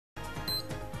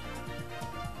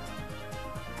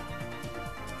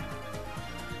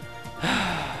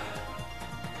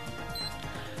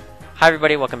Hi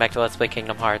everybody, welcome back to Let's Play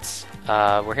Kingdom Hearts.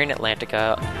 We're here in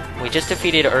Atlantica. We just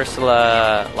defeated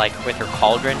Ursula, like, with her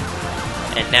cauldron,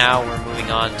 and now we're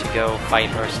moving on to go fight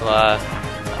Ursula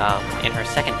in her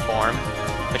second form,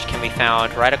 which can be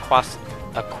found right across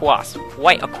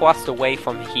away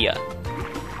from here.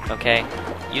 Okay?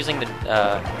 Using the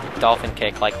dolphin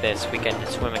kick like this, we can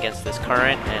swim against this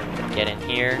current and get in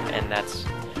here, and that's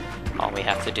all we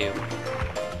have to do.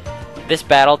 This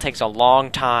battle takes a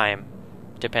long time,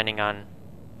 depending on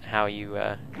how you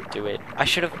do it. I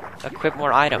should have equipped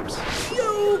more items.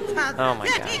 Oh my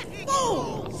god.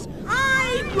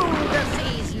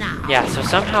 Yeah, so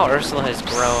somehow Ursula has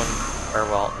grown, or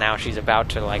well, now she's about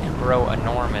to like grow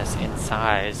enormous in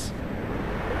size.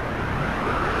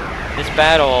 This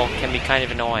battle can be kind of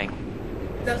annoying.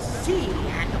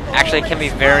 Actually, it can be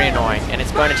very annoying, and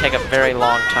it's going to take a very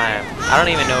long time. I don't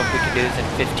even know if we can do this in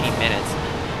 15 minutes.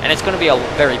 And it's going to be a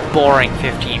very boring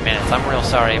 15 minutes. I'm real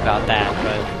sorry about that,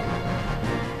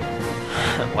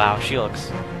 but... wow, she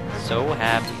looks so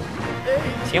happy.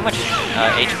 See how much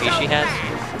HP she has?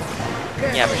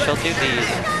 Yeah, but she'll do these.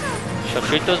 She'll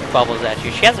shoot those bubbles at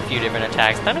you. She has a few different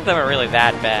attacks. None of them are really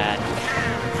that bad.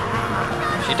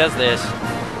 She does this,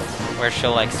 where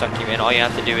she'll like suck you in. All you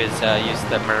have to do is use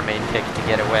the mermaid pick to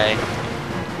get away.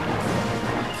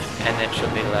 And then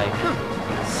she'll be like...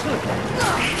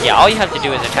 yeah, all you have to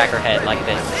do is attack her head like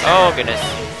this. Oh goodness.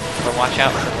 But watch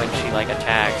out for when she like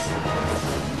attacks.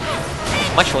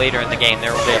 Much later in the game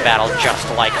there will be a battle just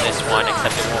like this one,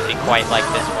 except it won't be quite like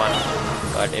this one.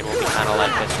 But it will be kinda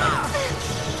like this one.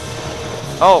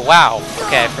 Oh wow.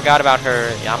 Okay, I forgot about her.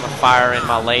 I'm gonna fire in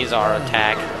my laser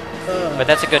attack. But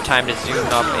that's a good time to zoom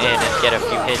up in and get a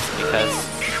few hits because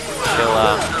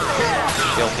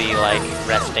she'll be like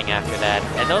resting after that.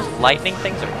 And those lightning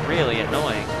things are really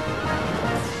annoying.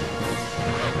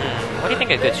 What do you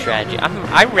think a good strategy?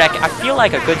 I feel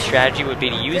like a good strategy would be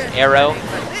to use arrow,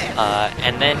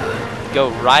 and then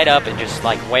go right up and just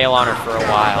like wail on her for a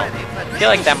while. I feel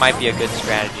like that might be a good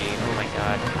strategy. Oh my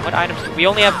god. What items? We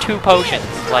only have 2 potions.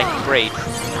 Like, great.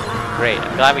 Great.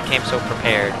 I'm glad we came so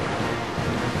prepared.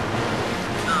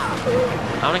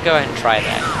 I'm gonna go ahead and try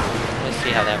that. Let's see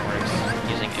how that works.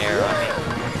 Using arrow, I mean.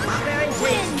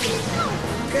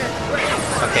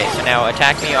 Okay, so now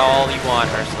attack me all you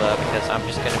want, Ursula, because I'm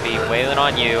just gonna be wailing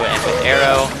on you, and with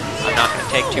arrow, I'm not gonna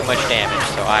take too much damage,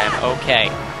 so I am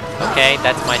okay. Okay,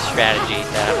 that's my strategy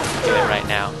that I'm doing right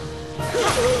now.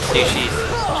 See, she's...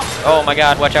 oh my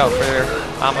god, watch out for her.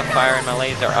 I'm a fire in my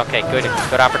laser. Okay, good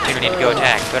opportunity to go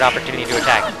attack. Good opportunity to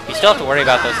attack. You still have to worry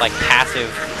about those, like, passive,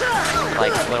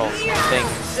 like, little things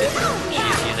that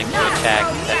she's using to attack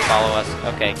that follow us.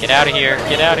 Okay, get out of here.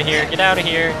 Get out of here. Get out of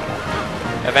here.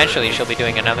 Eventually, she'll be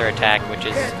doing another attack, which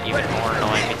is even more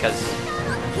annoying because...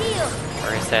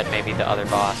 or is that maybe the other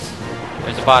boss?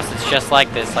 There's a boss that's just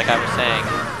like this, like I was saying.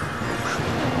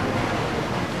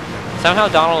 Somehow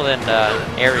Donald and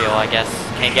Ariel, I guess,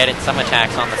 can get in some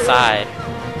attacks on the side.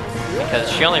 Because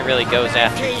she only really goes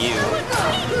after you.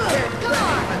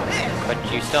 But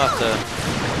you still have to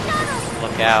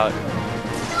look out.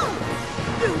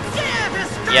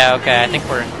 Yeah, okay, I think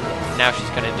we're... now she's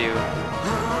gonna do...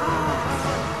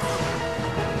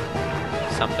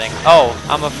 something. Oh,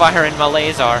 I'm a fire in my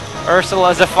laser.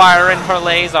 Ursula's a fire in her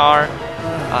laser.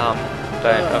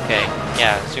 But okay,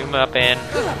 yeah, zoom up in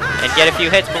and get a few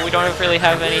hits, but we don't really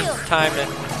have any time to...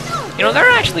 you know, there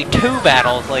are actually 2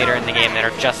 battles later in the game that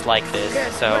are just like this,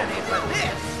 so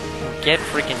get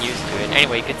freaking used to it.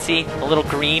 Anyway, you can see a little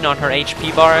green on her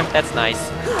HP bar. That's nice.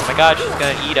 Oh my god, she's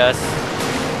gonna eat us.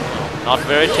 Not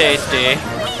very tasty.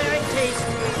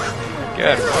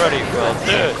 Get ready for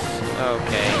this.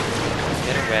 Okay.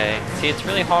 Get away. See, it's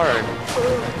really hard.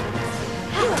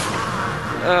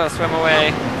 Oh, swim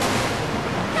away.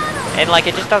 And, like,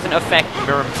 it just doesn't affect,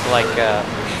 like,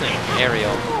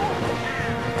 Ariel.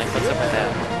 Like, what's up with that?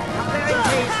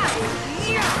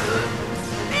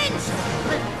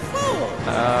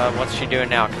 What's she doing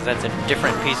now? Because that's a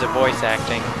different piece of voice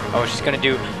acting. Oh, she's gonna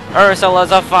do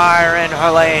Ursula's a fire in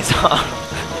her laser.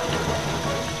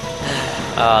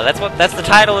 That's the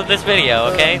title of this video,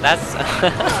 okay? That's...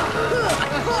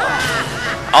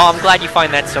 oh, I'm glad you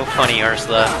find that so funny,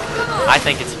 Ursula. I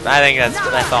think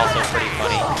that's also pretty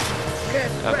funny.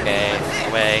 Okay,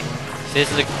 away. So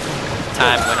this is a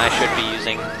time when I should be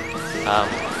using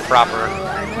proper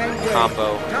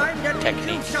combo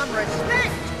techniques.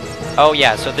 Oh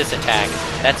yeah, so this attack,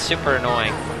 that's super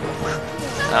annoying.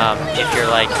 If you're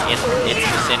like in its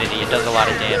vicinity, it does a lot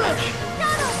of damage.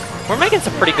 We're making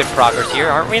some pretty good progress here,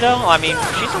 aren't we though? I mean,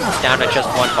 she's almost down to just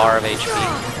 1 bar of HP.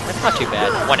 That's not too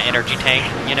bad. 1 energy tank,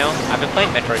 you know? I've been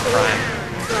playing Metroid Prime.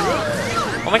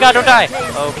 Oh my god, don't die!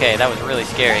 Okay, that was really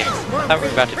scary. I thought we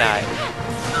were about to die.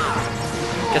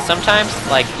 Because sometimes,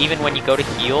 like, even when you go to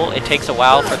heal, it takes a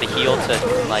while for the heal to,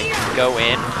 like, go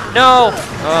in. No!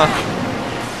 Ugh.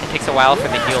 It takes a while for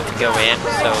the heal to go in,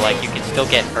 so, like, you can still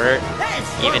get hurt,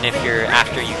 even if you're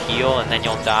after you heal, and then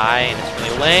you'll die, and it's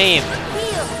really lame.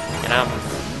 And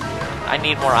I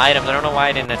need more items. I don't know why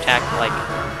I didn't attack, like,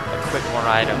 equip more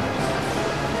items.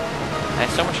 I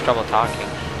have so much trouble talking.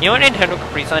 You know what Nintendo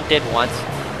Capri Sun did once?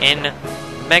 In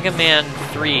Mega Man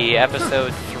 3,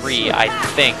 Episode 3, I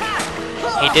think.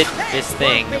 He did this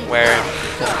thing where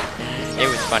it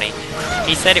was funny.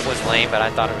 He said it was lame, but I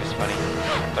thought it was funny.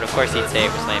 But of course he'd say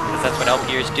it was lame, because that's what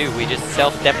LPers do. We just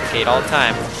self-deprecate all the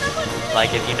time.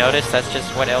 Like, if you notice, that's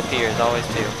just what LPers always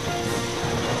do.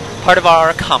 Part of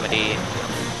our comedy.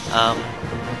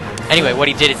 Anyway, what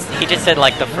he did is, he just said,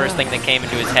 like, the first thing that came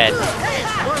into his head.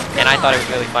 And I thought it was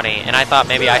really funny. And I thought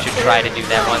maybe I should try to do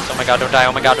that once. Oh my god, don't die,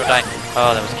 oh my god, don't die.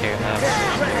 Oh, that was scary.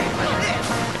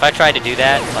 If I tried to do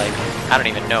that, like, I don't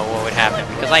even know what would happen,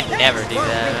 because I never do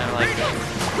that. I'm like,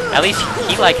 at least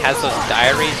he like has those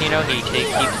diaries, you know. He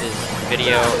keeps his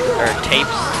video or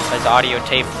tapes, his audio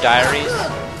tape diaries,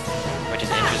 which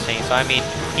is interesting. So I mean,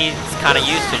 he's kind of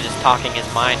used to just talking his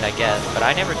mind, I guess. But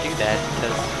I never do that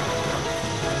because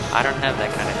I don't have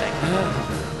that kind of thing.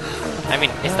 I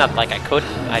mean, it's not like I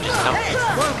couldn't. I just don't,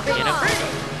 you know.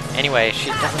 Anyway, she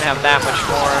doesn't have that much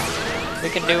more. We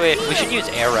can do it. We should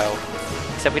use arrow.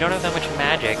 Except we don't have that much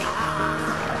magic.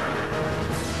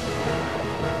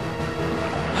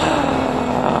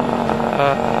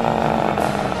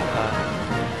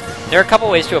 There are a couple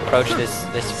ways to approach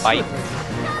this fight.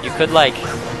 You could like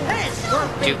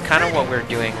do kind of what we're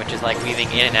doing, which is like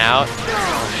weaving in and out.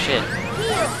 Oh shit.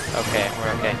 Okay,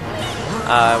 we're okay.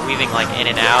 Weaving like in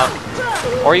and out.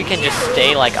 Or you can just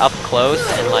stay like up close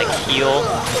and like heal.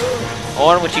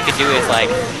 Or what you could do is like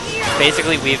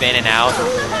basically weave in and out.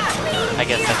 I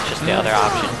guess that's just the other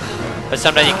option. But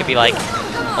sometimes you could be like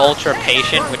ultra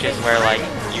patient, which is where like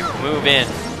you move in,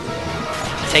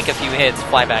 take a few hits,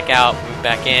 fly back out, move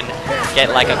back in, get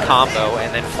like a combo,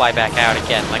 and then fly back out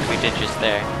again, like we did just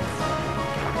there.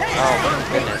 Oh my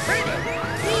goodness.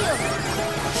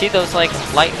 See those like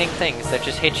lightning things that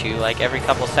just hit you like every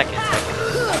couple seconds? Like,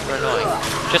 it's super annoying.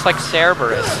 Just like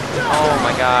Cerberus. Oh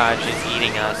my god, she's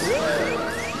eating us.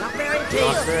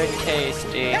 Not very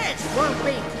tasty.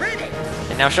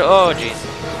 And now she'll. Oh jeez.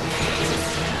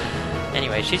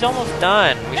 Anyway, she's almost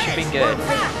done. We should be good.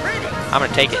 I'm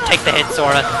gonna take it. Take the hit,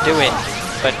 Sora. Do it.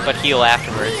 But heal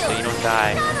afterwards so you don't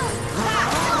die.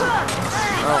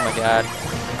 Oh my god.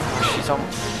 She's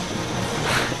almost.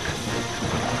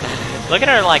 Look at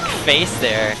her like face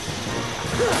there.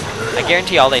 I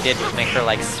guarantee all they did was make her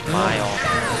like smile.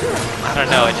 I don't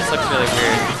know. It just looks really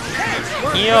weird.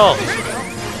 Heal.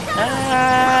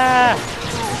 Ah!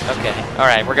 Okay,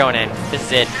 alright, we're going in. This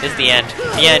is it. This is the end.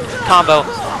 The end. Combo.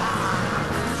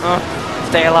 Oh,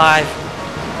 stay alive.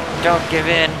 Don't give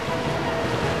in.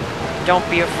 Don't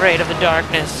be afraid of the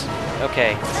darkness.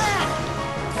 Okay.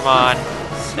 Come on.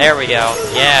 There we go.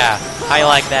 Yeah. I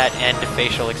like that end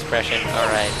facial expression.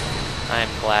 Alright. I'm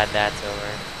glad that's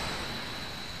over.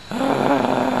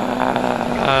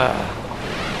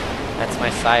 That's my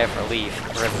sigh of relief.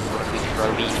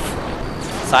 Relief.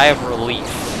 Sigh of relief.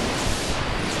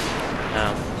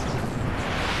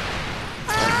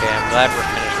 Okay, I'm glad we're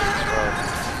finished with this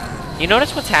road. You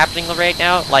notice what's happening right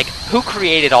now? Like, who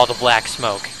created all the black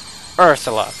smoke?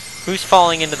 Ursula. Who's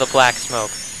falling into the black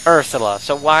smoke? Ursula.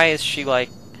 So why is she like...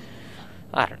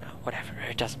 I don't know. Whatever.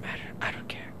 It doesn't matter. I don't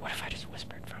care. What if I just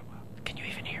whispered for a while? Can you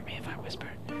even hear me if I whisper?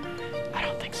 I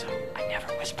don't think so. I never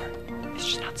whisper. It's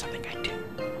just not something I do.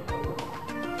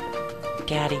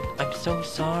 Daddy, I'm so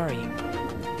sorry.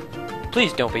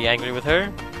 Please don't be angry with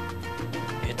her.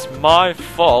 It's my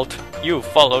fault. You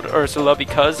followed Ursula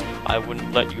because I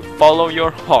wouldn't let you follow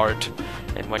your heart.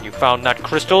 And when you found that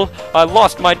crystal, I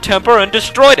lost my temper and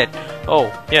destroyed it. Oh,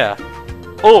 yeah.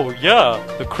 Oh, yeah,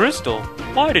 the crystal.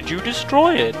 Why did you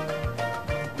destroy it?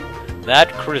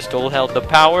 That crystal held the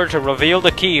power to reveal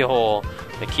the keyhole.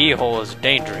 The keyhole is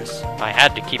dangerous. I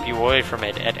had to keep you away from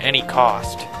it at any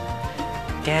cost.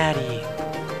 Daddy.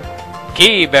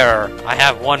 Key bearer, I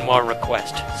have one more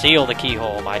request. Seal the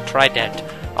keyhole. My trident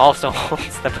also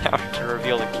holds the power to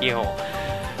reveal the keyhole.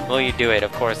 Will you do it?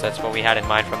 Of course, that's what we had in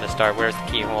mind from the start. Where's the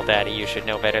keyhole, Daddy? You should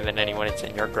know better than anyone. It's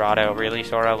in your grotto. Really,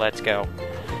 Sora? Let's go.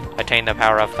 Attain the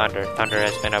power of thunder. Thunder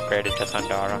has been upgraded to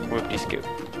Thundara. Whoopty scoop.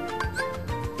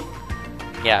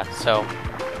 Yeah, so...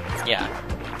 yeah.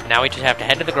 Now we just have to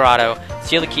head to the grotto,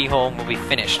 seal the keyhole, and we'll be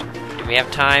finished. Do we have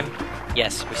time?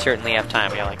 Yes, we certainly have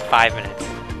time. We have like 5 minutes.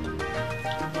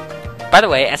 By the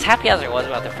way, as happy as I was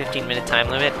about the 15-minute time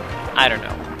limit, I don't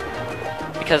know.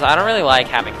 Because I don't really like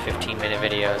having 15-minute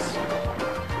videos.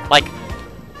 Like,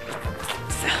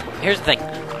 here's the thing.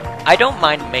 I don't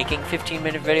mind making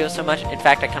 15-minute videos so much. In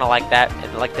fact, I kind of like that.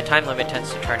 Like, the time limit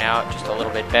tends to turn out just a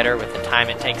little bit better with the time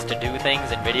it takes to do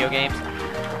things in video games.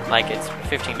 Like, it's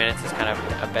 15 minutes is kind of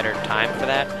a better time for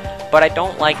that. But I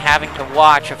don't like having to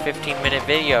watch a 15-minute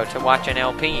video to watch an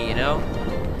LP, you know?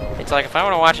 It's like, if I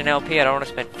want to watch an LP, I don't want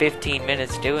to spend 15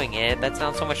 minutes doing it. That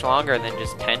sounds so much longer than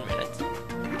just 10 minutes.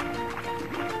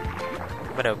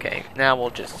 But okay, now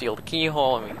we'll just seal the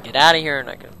keyhole and we can get out of here and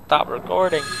I can stop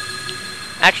recording.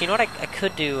 Actually, you know what I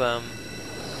could do?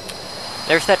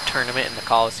 There's that tournament in the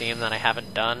Coliseum that I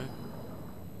haven't done.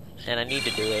 And I need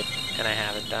to do it, and I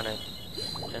haven't done it.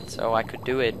 And so I could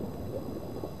do it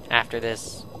after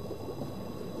this.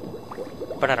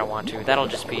 But I don't want to. That'll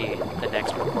just be the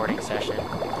next recording session,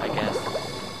 I guess.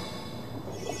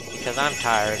 Because I'm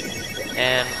tired.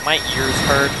 And my ears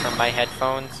hurt from my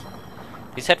headphones.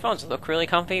 These headphones look really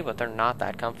comfy, but they're not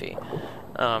that comfy.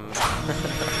 I'm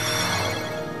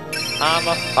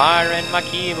a fire in my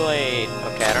keyblade.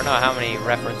 Okay, I don't know how many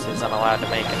references I'm allowed to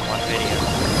make in one video.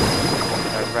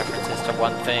 There's references to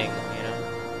one thing, you know?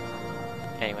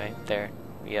 Anyway, there.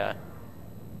 Yeah.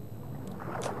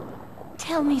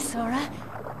 Tell me, Sora,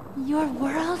 your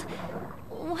world,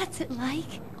 what's it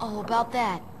like? Oh, about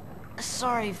that.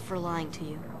 Sorry for lying to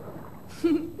you.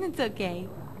 It's okay.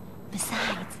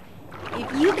 Besides,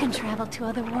 if you can travel to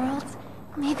other worlds,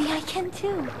 maybe I can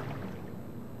too.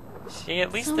 See,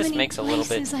 at least So this many makes a little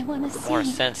bit places more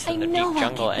see. sense than I the know deep I'll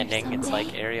jungle get there ending. It's like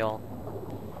someday. Ariel.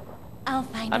 I'll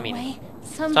find I a mean, way,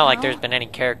 somehow. It's not like there's been any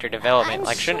character development. I'm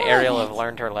Like, shouldn't sure of Ariel it. have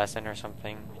learned her lesson or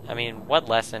something? I mean, what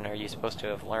lesson are you supposed to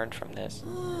have learned from this?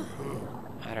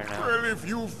 I don't know. Well, if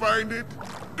you find it,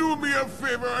 do me a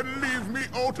favor and leave me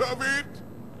out of it.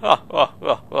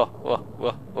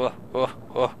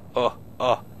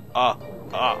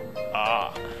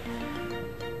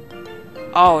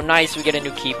 Oh, nice, we get a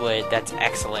new Keyblade. That's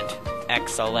excellent.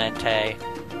 Excellente.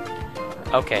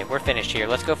 Okay, we're finished here.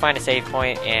 Let's go find a save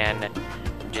point and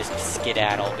just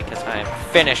skedaddle, because I'm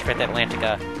finished with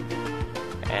Atlantica.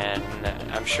 And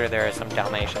I'm sure there are some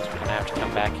Dalmatians we're going to have to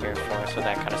come back here for, so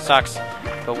that kind of sucks.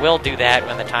 But we'll do that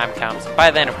when the time comes.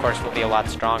 By then, of course, we'll be a lot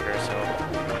stronger, so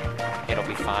it'll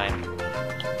be fine.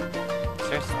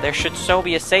 There should so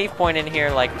be a save point in here,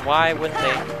 like, why wouldn't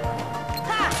they?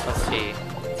 Let's see.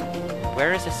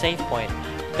 Where is a save point?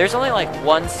 There's only, like,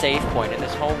 one save point in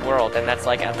this whole world, and that's,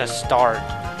 like, at the start.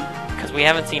 Because we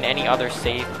haven't seen any other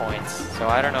save points, so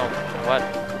I don't know what...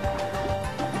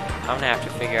 I'm gonna have to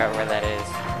figure out where that is.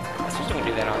 I suppose we can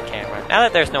do that on camera. Now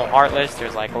that there's no Heartless,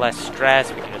 there's, like, less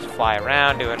stress. We can just fly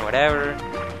around doing whatever.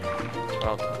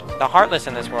 Well, the Heartless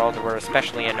in this world were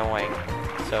especially annoying.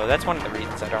 So that's one of the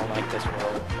reasons I don't like this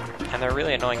world. And they're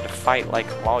really annoying to fight, like,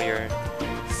 while you're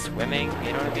swimming,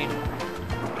 you know what I mean?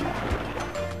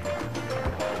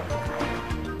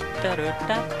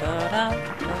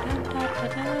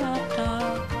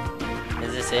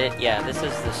 Is this it? Yeah, this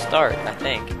is the start, I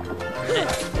think. Isn't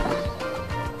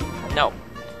it? No.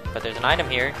 But there's an item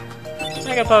here.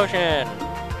 Mega Potion!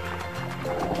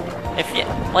 If you,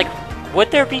 like,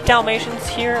 would there be Dalmatians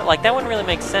here? Like, that wouldn't really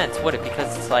make sense, would it?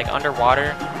 Because it's, like,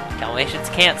 underwater. Dalmatians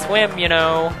can't swim, you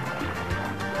know!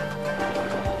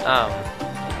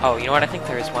 Oh, you know what? I think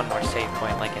there is one more save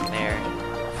point, like, in there.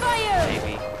 Fire!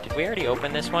 Maybe. Did we already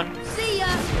open this one? See ya!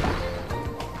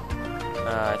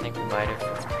 I think we might have.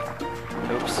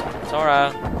 Oops.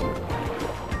 Sora!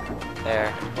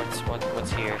 There.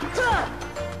 What's here?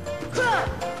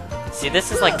 See,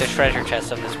 this is like the treasure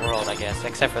chest of this world, I guess,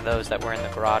 except for those that were in the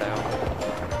grotto.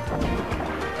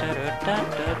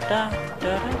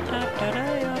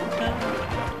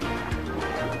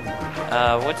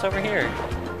 What's over here?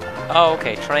 Oh,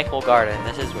 okay, Tranquil Garden.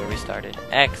 This is where we started.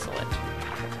 Excellent.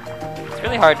 It's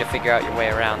really hard to figure out your way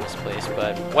around this place,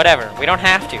 but whatever. We don't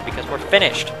have to, because we're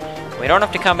finished. We don't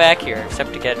have to come back here,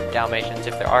 except to get Dalmatians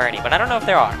if there are any, but I don't know if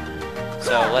there are.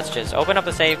 So let's just open up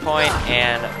a save point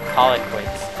and call it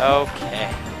quits.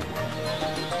 Okay.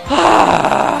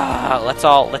 let's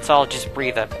all just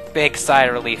breathe a big sigh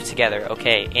of relief together.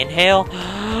 Okay, inhale.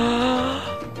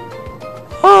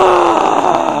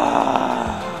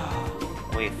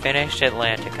 We finished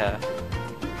Atlantica.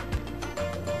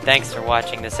 Thanks for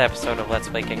watching this episode of Let's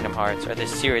Play Kingdom Hearts, or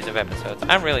this series of episodes.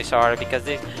 I'm really sorry because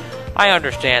I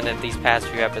understand that these past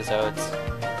few episodes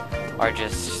are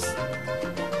just...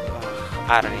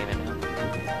 I don't even know.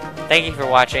 Thank you for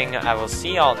watching. I will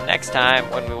see y'all next time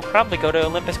when we will probably go to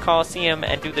Olympus Coliseum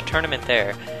and do the tournament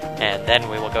there. And then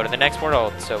we will go to the next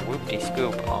world, so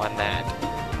whoop-de-scoop on that.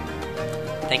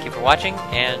 thank you for watching,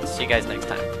 and see you guys next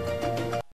time.